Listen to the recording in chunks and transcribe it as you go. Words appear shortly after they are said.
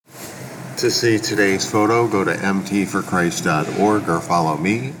To see today's photo, go to mtforchrist.org or follow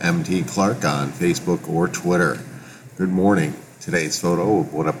me, MT Clark, on Facebook or Twitter. Good morning. Today's photo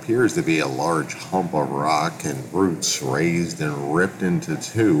of what appears to be a large hump of rock and roots raised and ripped into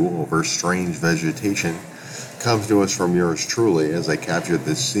two over strange vegetation comes to us from yours truly as I captured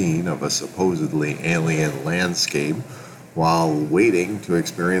this scene of a supposedly alien landscape while waiting to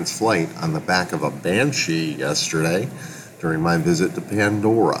experience flight on the back of a Banshee yesterday during my visit to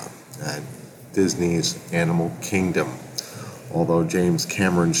Pandora at Disney's Animal Kingdom. Although James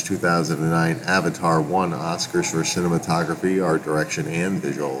Cameron's 2009 Avatar won Oscars for cinematography, art direction, and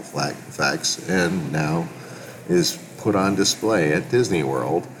visual effects, and now is put on display at Disney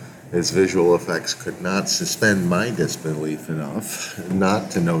World, its visual effects could not suspend my disbelief enough not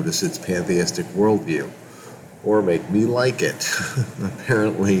to notice its pantheistic worldview, or make me like it.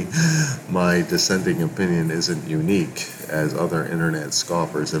 Apparently, my dissenting opinion isn't unique, as other internet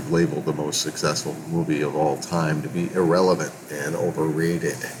scoffers have labeled the most successful movie of all time to be irrelevant and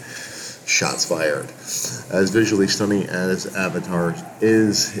overrated. Shots fired. As visually stunning as Avatar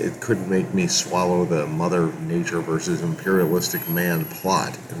is, it couldn't make me swallow the Mother Nature versus imperialistic man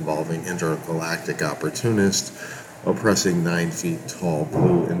plot involving intergalactic opportunists oppressing 9 feet tall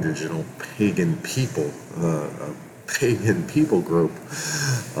blue indigenous pagan people group.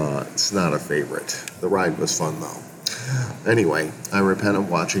 It's not a favorite. The ride was fun though. Anyway, I repent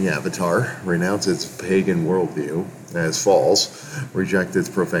of watching Avatar, renounce its pagan worldview as false, reject its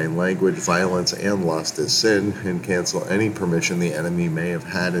profane language, violence, and lust as sin, and cancel any permission the enemy may have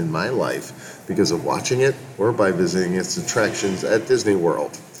had in my life because of watching it or by visiting its attractions at Disney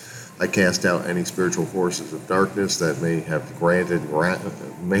World. I cast out any spiritual forces of darkness that may have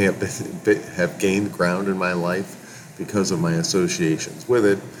gained ground in my life because of my associations with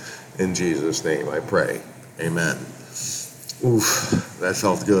it. In Jesus' name I pray. Amen. Oof, that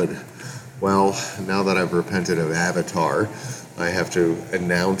felt good. Well, now that I've repented of Avatar, I have to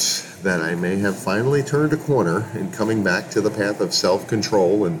announce that I may have finally turned a corner in coming back to the path of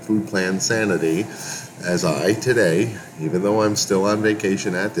self-control and food plan sanity, as I, today, even though I'm still on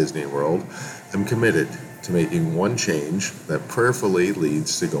vacation at Disney World, am committed to making one change that prayerfully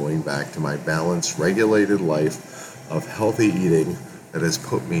leads to going back to my balanced, regulated life of healthy eating that has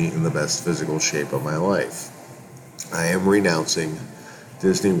put me in the best physical shape of my life. I am renouncing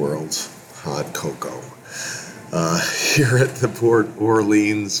Disney World's hot cocoa. Here at the Port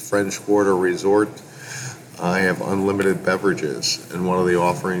Orleans French Quarter Resort, I have unlimited beverages, and one of the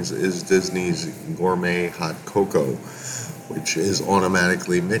offerings is Disney's Gourmet Hot Cocoa, which is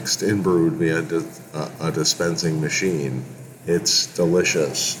automatically mixed and brewed via a dispensing machine. It's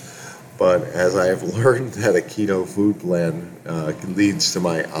delicious. But as I have learned that a keto food plan leads to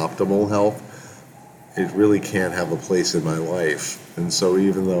my optimal health, it really can't have a place in my life. And so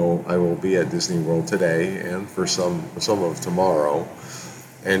even though I will be at Disney World today and for some of tomorrow,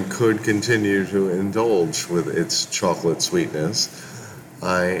 and could continue to indulge with its chocolate sweetness,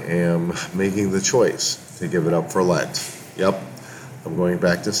 I am making the choice to give it up for Lent. Yep, I'm going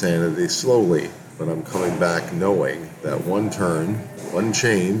back to sanity slowly, but I'm coming back knowing that one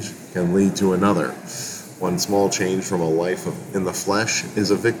change can lead to another. One small change from a life in the flesh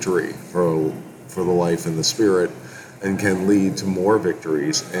is a victory for the life in the spirit, and can lead to more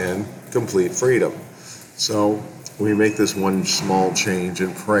victories and complete freedom. So we make this one small change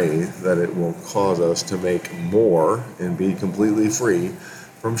and pray that it will cause us to make more and be completely free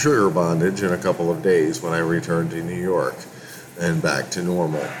from sugar bondage in a couple of days when I return to New York and back to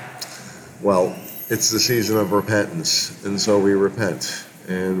normal. Well, it's the season of repentance, and so we repent,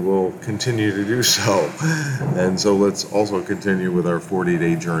 and we'll continue to do so. And so let's also continue with our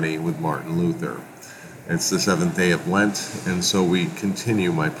 40-day journey with Martin Luther. It's the 7th day of Lent, and so we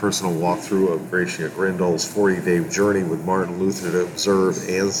continue my personal walkthrough of Gracia Grindoll's 40-day journey with Martin Luther to observe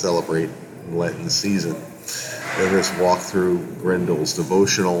and celebrate Lenten season. In this walkthrough Grindoll's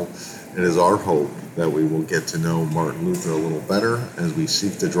devotional, it is our hope that we will get to know Martin Luther a little better as we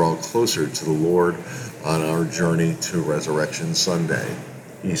seek to draw closer to the Lord on our journey to Resurrection Sunday,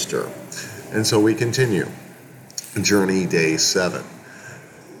 Easter. And so we continue. Journey Day 7.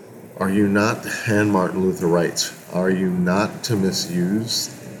 Are you not, and Martin Luther writes, are you not to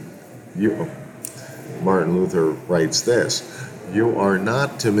misuse, Martin Luther writes this, you are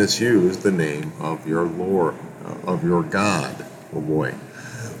not to misuse the name of your Lord, of your God. Oh boy.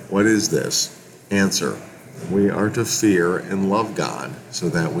 What is this? Answer. We are to fear and love God so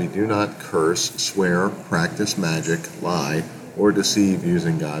that we do not curse, swear, practice magic, lie, or deceive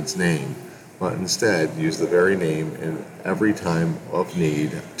using God's name, but instead use the very name in every time of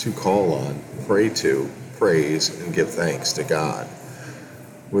need to call on, pray to, praise, and give thanks to God.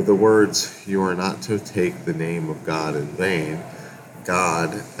 With the words, "You are not to take the name of God in vain,"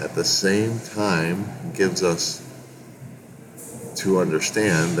 God at the same time gives us to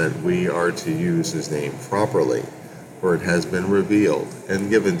understand that we are to use his name properly, for it has been revealed and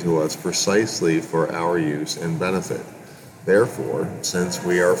given to us precisely for our use and benefit. Therefore, since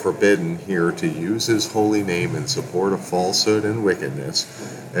we are forbidden here to use his holy name in support of falsehood and wickedness,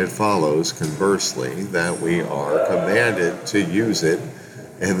 it follows, conversely, that we are commanded to use it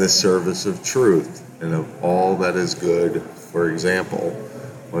in the service of truth and of all that is good. For example,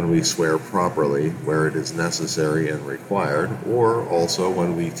 when we swear properly where it is necessary and required, or also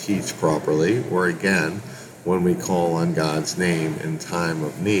when we teach properly, or again, when we call on God's name in time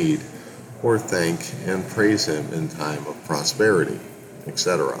of need, or thank and praise him in time of prosperity,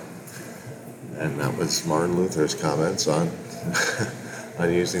 etc. And that was Martin Luther's comments on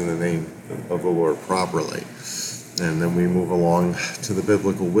on using the name of the Lord properly. And then we move along to the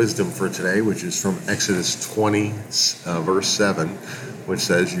biblical wisdom for today, which is from Exodus 20, verse 7, which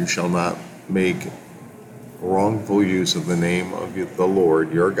says, "You shall not make wrongful use of the name of the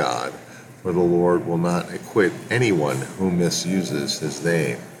Lord your God, for the Lord will not acquit anyone who misuses his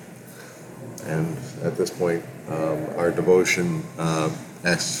name." And at this point, our devotion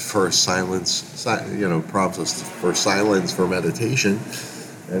asks for silence, prompts us for silence for meditation.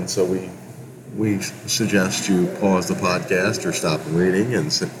 And so we suggest you pause the podcast or stop reading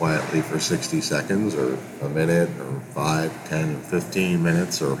and sit quietly for 60 seconds or a minute or 5, 10, and 15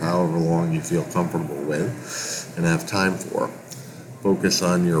 minutes or however long you feel comfortable with and have time for. Focus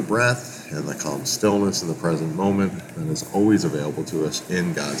on your breath and the calm stillness in the present moment that is always available to us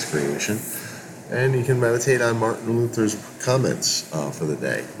in God's creation. And you can meditate on Martin Luther's comments for the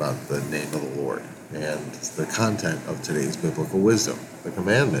day about the name of the Lord and the content of today's biblical wisdom, the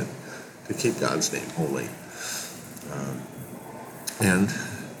commandment to keep God's name holy. And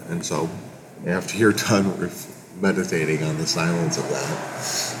so, after you're done meditating on the silence of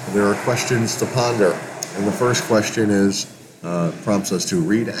that, there are questions to ponder. And the first question prompts us to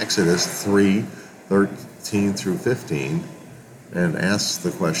read Exodus 3:13 through 15, and asks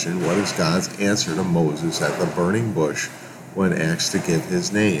the question, what is God's answer to Moses at the burning bush when asked to give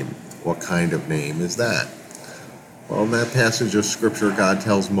his name? What kind of name is that? Well, in that passage of Scripture, God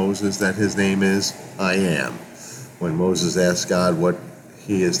tells Moses that his name is I Am. When Moses asks God what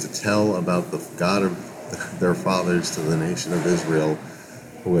he is to tell about the God of their fathers to the nation of Israel,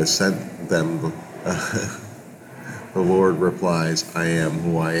 who has sent them, the Lord replies, "I am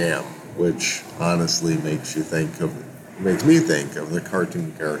who I am," which honestly makes me think of the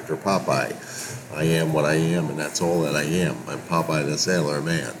cartoon character Popeye. I am what I am, and that's all that I am. I'm Popeye the Sailor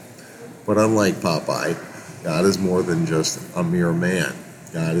Man. But unlike Popeye, God is more than just a mere man.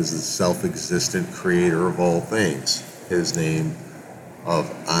 God is the self-existent creator of all things. His name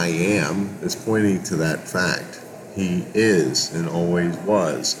of I Am is pointing to that fact. He is and always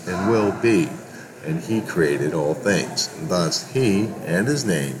was and will be, and he created all things. And thus, he and his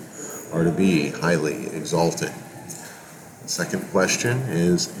name are to be highly exalted. The second question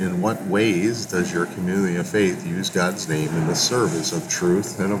is, in what ways does your community of faith use God's name in the service of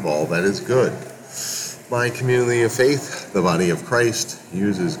truth and of all that is good? My community of faith, the body of Christ,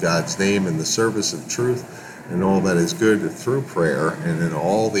 uses God's name in the service of truth and all that is good through prayer and in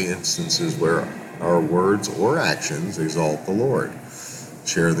all the instances where our words or actions exalt the Lord,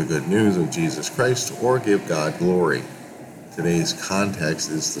 share the good news of Jesus Christ, or give God glory. Today's context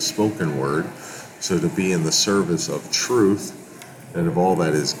is the spoken word, so to be in the service of truth and of all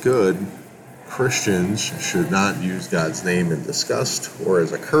that is good, Christians should not use God's name in disgust or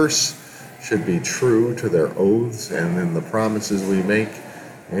as a curse, should be true to their oaths and in the promises we make,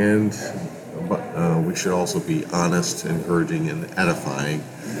 and we should also be honest, encouraging, and edifying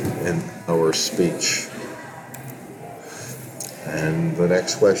in our speech. And the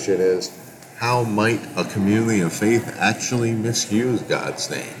next question is, how might a community of faith actually misuse God's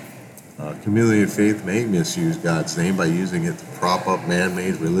name? A community of faith may misuse God's name by using it to prop up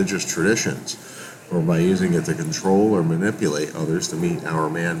man-made religious traditions, or by using it to control or manipulate others to meet our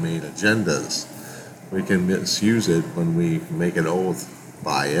man-made agendas. We can misuse it when we make an oath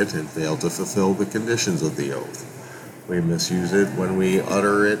by it and fail to fulfill the conditions of the oath. We misuse it when we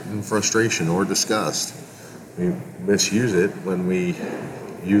utter it in frustration or disgust. We misuse it when we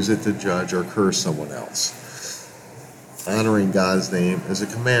use it to judge or curse someone else. Honoring God's name is a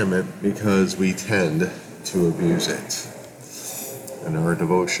commandment because we tend to abuse it. And our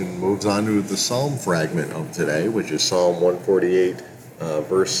devotion moves on to the Psalm fragment of today, which is Psalm 148,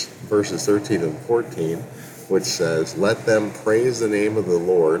 verses 13 and 14, which says, "Let them praise the name of the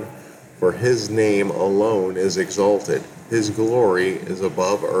Lord, For his name alone is exalted. His glory is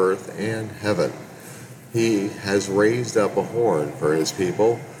above earth and heaven. He has raised up a horn for his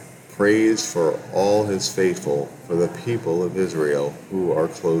people, praise for all his faithful, for the people of Israel who are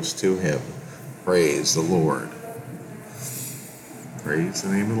close to him. Praise the Lord. Praise the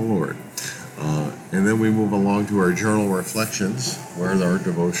name of the Lord. And then we move along to our journal reflections, where our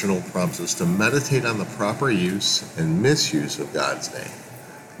devotional prompts us to meditate on the proper use and misuse of God's name.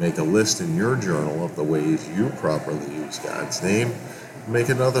 Make a list in your journal of the ways you properly use God's name. Make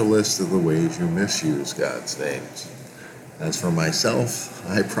another list of the ways you misuse God's names. As for myself,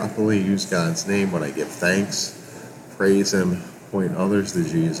 I properly use God's name when I give thanks, praise Him, point others to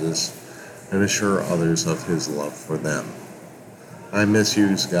Jesus, and assure others of His love for them. I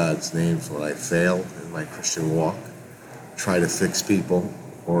misuse God's names when I fail in my Christian walk, try to fix people,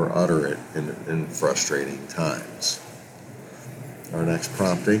 or utter it in frustrating times. Our next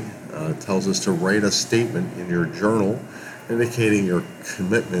prompting tells us to write a statement in your journal indicating your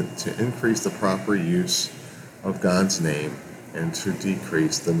commitment to increase the proper use of God's name and to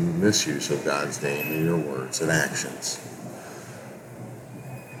decrease the misuse of God's name in your words and actions.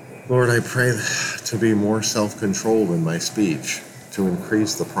 Lord, I pray to be more self-controlled in my speech, to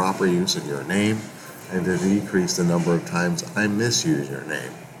increase the proper use of your name, and to decrease the number of times I misuse your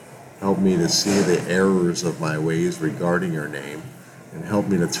name. Help me to see the errors of my ways regarding your name, and help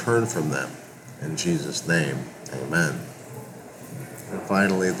me to turn from them. In Jesus' name, amen. And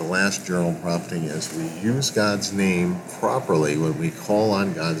finally, the last journal prompting is we use God's name properly when we call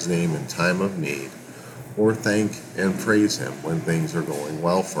on God's name in time of need, or thank and praise Him when things are going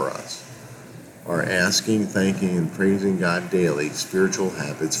well for us. Are asking, thanking, and praising God daily spiritual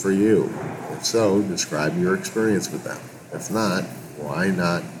habits for you? If so, describe your experience with them. If not, why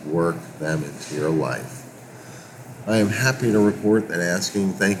not work them into your life? I am happy to report that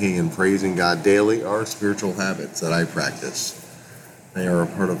asking, thanking, and praising God daily are spiritual habits that I practice. They are a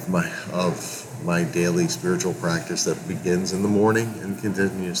part of my daily spiritual practice that begins in the morning and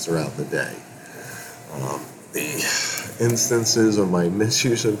continues throughout the day. The instances of my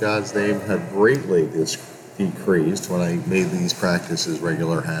misuse of God's name have greatly decreased when I made these practices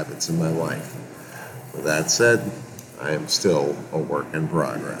regular habits in my life. With that said, I am still a work in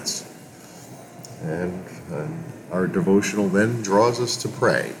progress. And our devotional then draws us to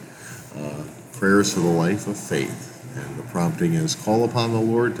pray. Prayers for the life of faith. And the prompting is, call upon the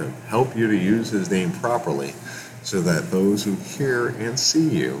Lord to help you to use His name properly so that those who hear and see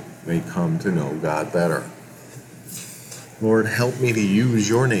you may come to know God better. Lord, help me to use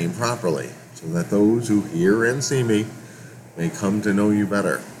your name properly so that those who hear and see me may come to know you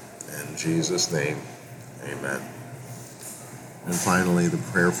better. In Jesus' name, amen. And finally, the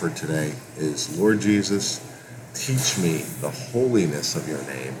prayer for today is, Lord Jesus, teach me the holiness of your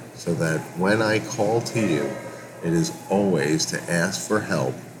name so that when I call to you, it is always to ask for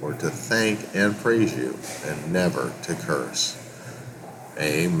help or to thank and praise you and never to curse.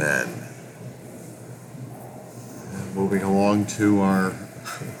 Amen. And moving along to our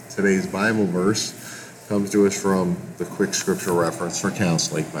today's Bible verse comes to us from the Quick Scripture Reference for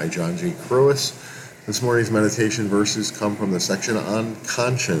Counseling by John G. Crewis. This morning's meditation verses come from the section on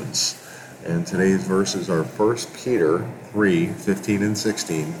conscience. And today's verses are 1 Peter 3:15 and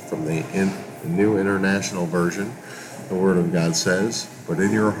 16 from the New International Version. The Word of God says, "But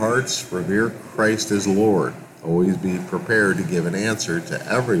in your hearts revere Christ as Lord. Always be prepared to give an answer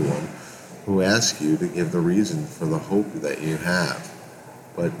to everyone who asks you to give the reason for the hope that you have.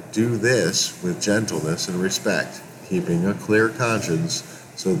 But do this with gentleness and respect, keeping a clear conscience,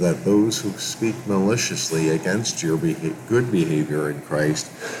 so that those who speak maliciously against your good behavior in Christ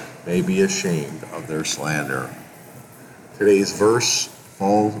may be ashamed of their slander." Today's verses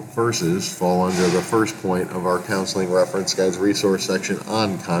fall under the first point of our Counseling Reference Guide's resource section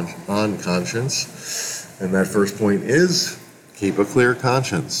on conscience. And that first point is, keep a clear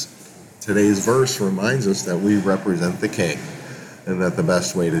conscience. Today's verse reminds us that we represent the King, and that the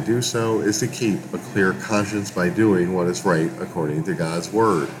best way to do so is to keep a clear conscience by doing what is right according to God's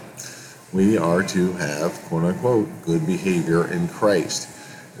Word. We are to have, quote-unquote, good behavior in Christ.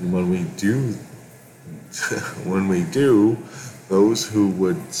 And when we do, those who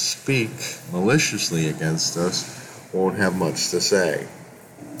would speak maliciously against us won't have much to say.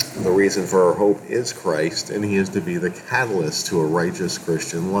 The reason for our hope is Christ, and He is to be the catalyst to a righteous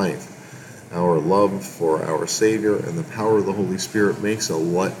Christian life. Our love for our Savior and the power of the Holy Spirit makes a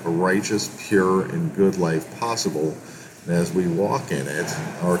righteous, pure, and good life possible. And as we walk in it,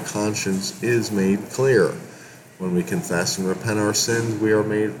 our conscience is made clear. When we confess and repent our sins, we are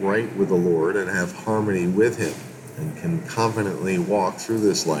made right with the Lord and have harmony with Him, and can confidently walk through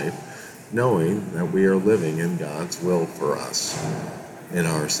this life knowing that we are living in God's will for us in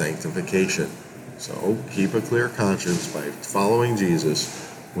our sanctification. So keep a clear conscience by following Jesus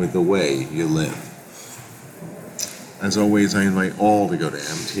with the way you live. As always, I invite all to go to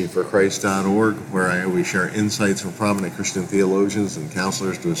mtforchrist.org, where I always share insights from prominent Christian theologians and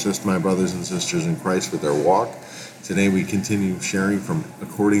counselors to assist my brothers and sisters in Christ with their walk. Today we continue sharing from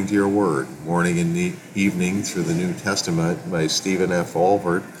According to Your Word, morning and evening through the New Testament by Stephen F.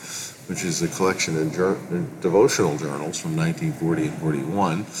 Alford, which is a collection of devotional journals from 1940 and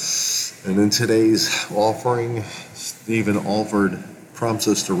 41. And in today's offering, Stephen Alford prompts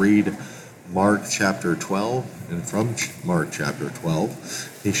us to read Mark chapter 12, and from Mark chapter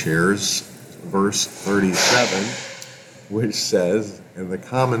 12, he shares verse 37, which says, "And the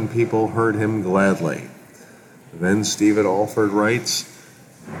common people heard him gladly." Then Stephen Alford writes,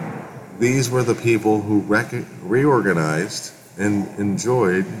 "These were the people who reorganized and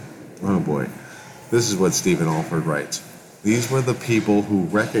enjoyed," oh boy, this is what Stephen Alford writes, "These were the people who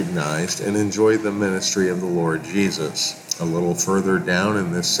recognized and enjoyed the ministry of the Lord Jesus." A little further down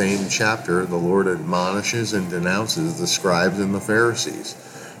in this same chapter, the Lord admonishes and denounces the scribes and the Pharisees.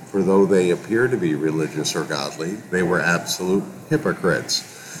 For though they appear to be religious or godly, they were absolute hypocrites.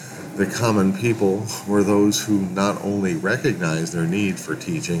 The common people were those who not only recognized their need for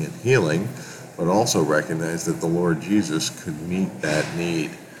teaching and healing, but also recognized that the Lord Jesus could meet that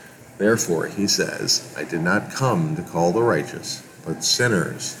need. Therefore, he says, "I did not come to call the righteous, but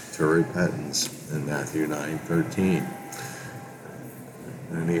sinners to repentance," in Matthew 9:13.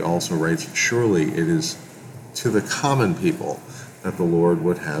 And he also writes, "Surely it is to the common people that the Lord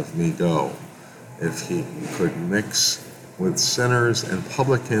would have me go. If he could mix with sinners and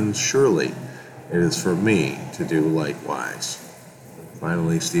publicans, surely it is for me to do likewise."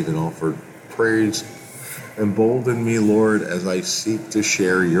 Finally, Stephen Alford prays, "Embolden me, Lord, as I seek to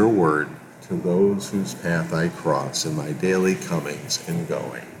share your word to those whose path I cross in my daily comings and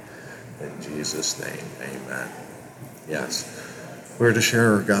going." In Jesus' name, amen. Yes. We're to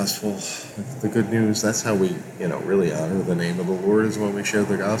share our gospel, the good news. That's how we, really honor the name of the Lord, is when we share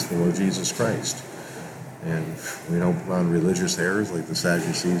the gospel of Jesus Christ. And we don't put on religious airs like the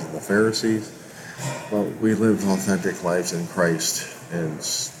Sadducees and the Pharisees, but we live authentic lives in Christ and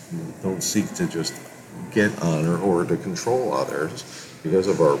don't seek to just get honor or to control others because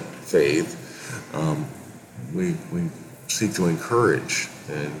of our faith. We seek to encourage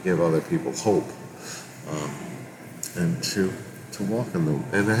and give other people hope, and to walk in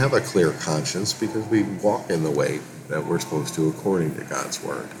and to have a clear conscience, because we walk in the way that we're supposed to according to God's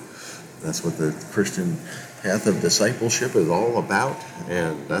word. That's what the Christian path of discipleship is all about,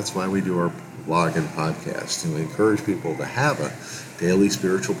 and that's why we do our blog and podcast, to encourage people to have a daily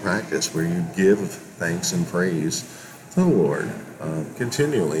spiritual practice where you give thanks and praise to the Lord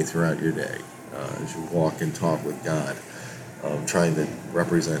continually throughout your day as you walk and talk with God, trying to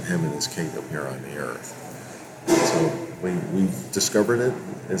represent Him and His kingdom here on the earth. So we've discovered it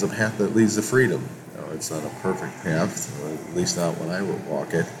as a path that leads to freedom. It's not a perfect path, at least not when I would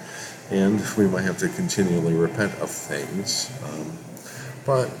walk it, and we might have to continually repent of things.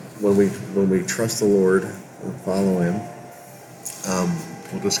 But when we trust the Lord and follow Him,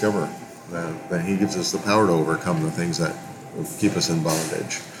 we'll discover that He gives us the power to overcome the things that keep us in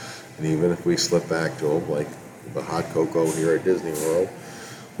bondage. And even if we slip back to them, like the hot cocoa here at Disney World,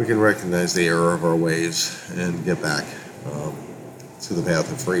 we can recognize the error of our ways and get back to the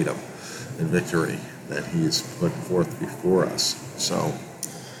path of freedom and victory that He's put forth before us. So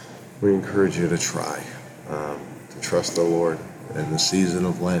we encourage you to try to trust the Lord in the season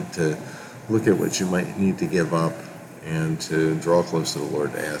of Lent, to look at what you might need to give up and to draw close to the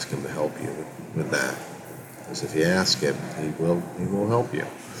Lord, to ask Him to help you with that. Because if you ask Him, He will help you.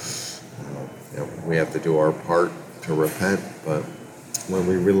 We have to do our part to repent, but when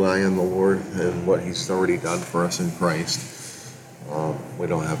we rely on the Lord and what He's already done for us in Christ, we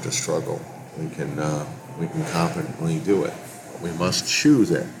don't have to struggle. We can confidently do it. We must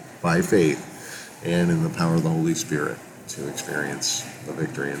choose it by faith and in the power of the Holy Spirit to experience the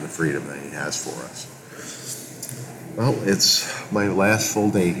victory and the freedom that He has for us. Well, it's my last full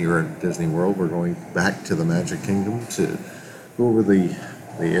day here at Disney World. We're going back to the Magic Kingdom to go over the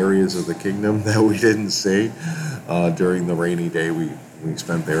areas of the kingdom that we didn't see during the rainy day we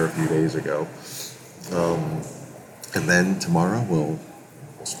spent there a few days ago. And then tomorrow we'll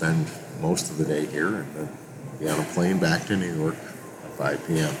spend most of the day here and then be on a plane back to New York at 5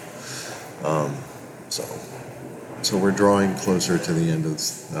 p.m. So we're drawing closer to the end of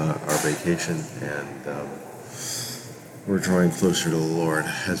our vacation, and we're drawing closer to the Lord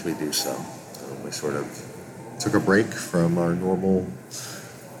as we do so. We sort of took a break from our normal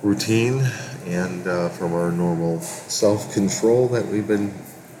routine and from our normal self-control that we've been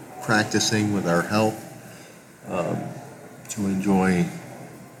practicing with our health, to enjoy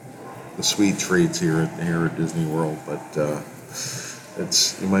the sweet treats here at Disney World. But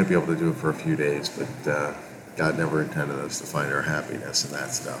you might be able to do it for a few days, but God never intended us to find our happiness in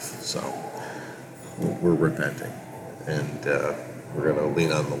that stuff. So we're repenting, and we're going to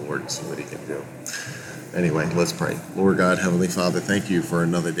lean on the Lord and see what He can do. Anyway, let's pray. Lord God, Heavenly Father, thank you for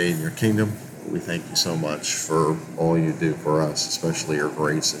another day in your kingdom. We thank you so much for all you do for us, especially your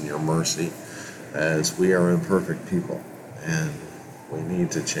grace and your mercy, as we are imperfect people, and we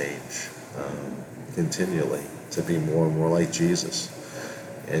need to change continually to be more and more like Jesus.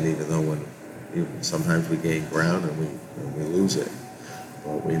 And even though sometimes we gain ground and we lose it,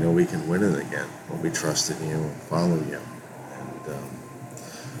 but we know we can win it again when we trust in you and follow you, and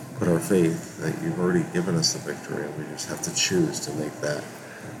put our faith that you've already given us the victory, and we just have to choose to make that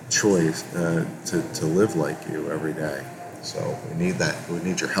choice to live like you every day. So we need that. We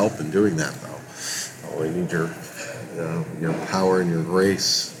need your help in doing that, though. We need your power and your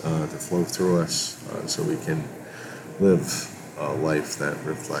grace to flow through us, so we can live a life that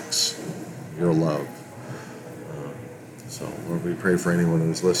reflects your love. So, Lord, we pray for anyone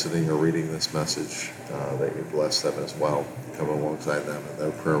who's listening or reading this message, that you bless them as well. Come alongside them in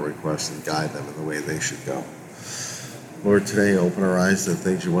their prayer requests and guide them in the way they should go. Lord, today open our eyes to the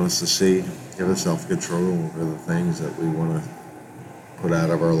things you want us to see. Give us self-control over the things that we want to put out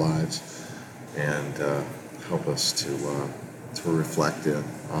of our lives, and help us to reflect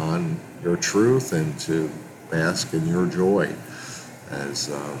on your truth and to bask in your joy as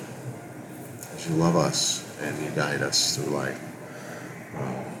you love us and you guide us through life.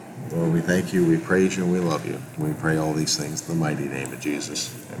 Lord, we thank you, we praise you, and we love you. We pray all these things in the mighty name of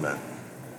Jesus. Amen.